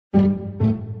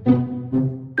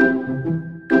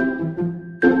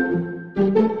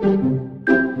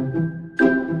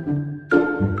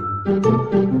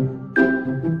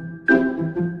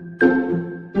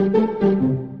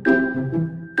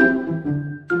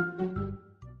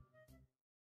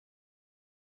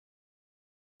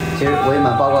其实我也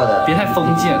蛮八卦的。别太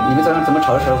封建。你们昨天怎么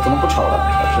吵的时候怎么不吵了？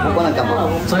直播在干嘛？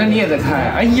昨天你也在看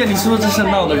呀？哎呀，你说这是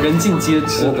闹得人尽皆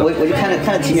知。我就看着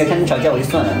题面，看你吵架我就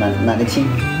算了，懒得听。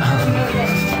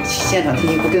现场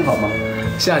听不更好吗？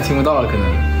现在听不到了，可能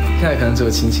现在可能只有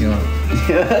亲亲了。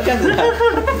干子他。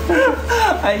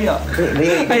哎呀，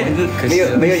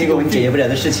没有一个我们解决不了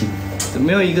的事情，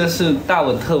没有一个是大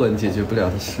吻特吻解决不了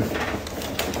的事。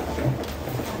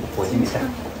火鸡米菜。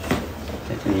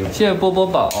谢谢波波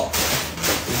宝。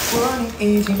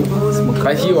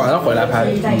白 T 晚上回来拍，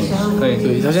可以。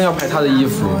对他现在要拍他的衣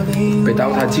服，被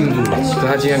耽误他进度了，所以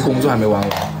他今天工作还没完，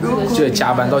就得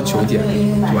加班到9点，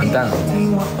完蛋了。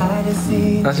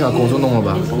那先把工作弄了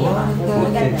吧。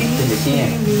这些经验，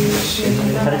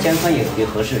他的肩宽也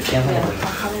合适，肩宽也合适。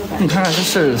你看看这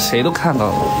事谁都看到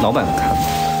了，老板都看到了。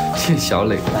谢谢小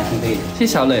磊，谢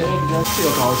谢小磊。这个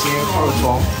高今天化了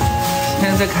妆，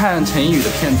现在在看陈奕宇的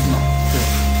片子呢。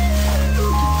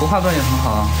不化妆也很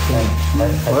好啊，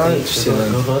我要写的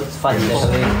如何发型再稍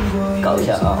微搞一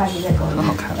下啊，很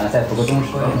好看，再不够忠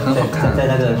实，很好看，再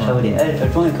那个稍微点，哎，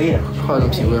妆也可以了，化的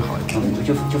品味好一点，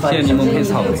就发现。谢谢柠檬配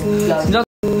草莓，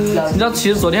你知道，其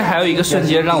实昨天还有一个瞬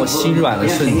间让我心软的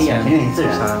瞬间，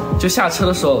就下车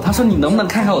的时候，他说你能不能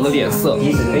看看我的脸色，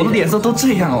我的脸色都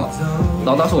这样了，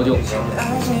然后当时我就，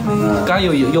刚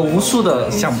有无数的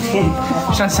像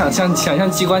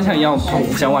机关枪一样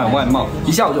想往外冒，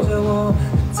一下我就。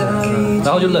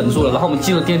然后就忍住了，然后我们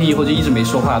进了电梯以后就一直没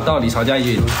说话，到李朝家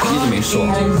也一直没说。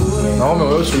然后我们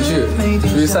又出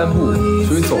去散步，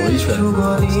出去走了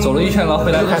一圈，然后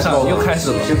回来路上又开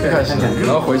始了，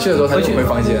然后回去的时候他就回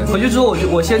房间，回去之后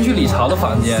我先去李朝的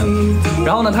房间，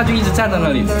然后呢他就一直站在那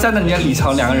里，站在人家李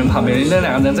朝2个人旁边，人家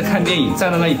2个人在看电影，站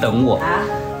在那里等我。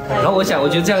然后我觉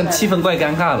得这样气氛怪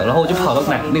尴尬的，然后我就跑到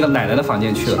那个奶奶的房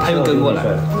间去了，他又跟过来，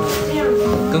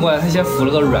他先服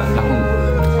了个软，然后。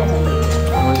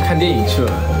看电影去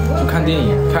了，就看电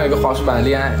影，看一个滑鼠版的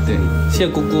恋爱。对，谢谢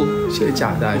姑姑，谢谢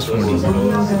大家送礼物，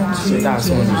谢谢大家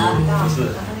送礼物。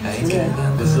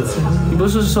你不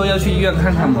是说要去医院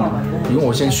看看吗？因为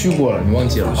我先去过了，你忘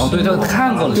记了？哦，对，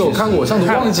看过了。对，我看过，我上次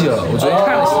忘记了，我昨天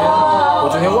看了，我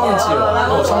昨天忘记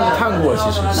了，我上次看过，其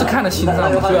实是看了心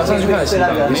脏。对啊，上次去看了心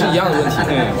脏，也是一样的问题。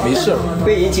对，没事。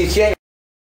会引起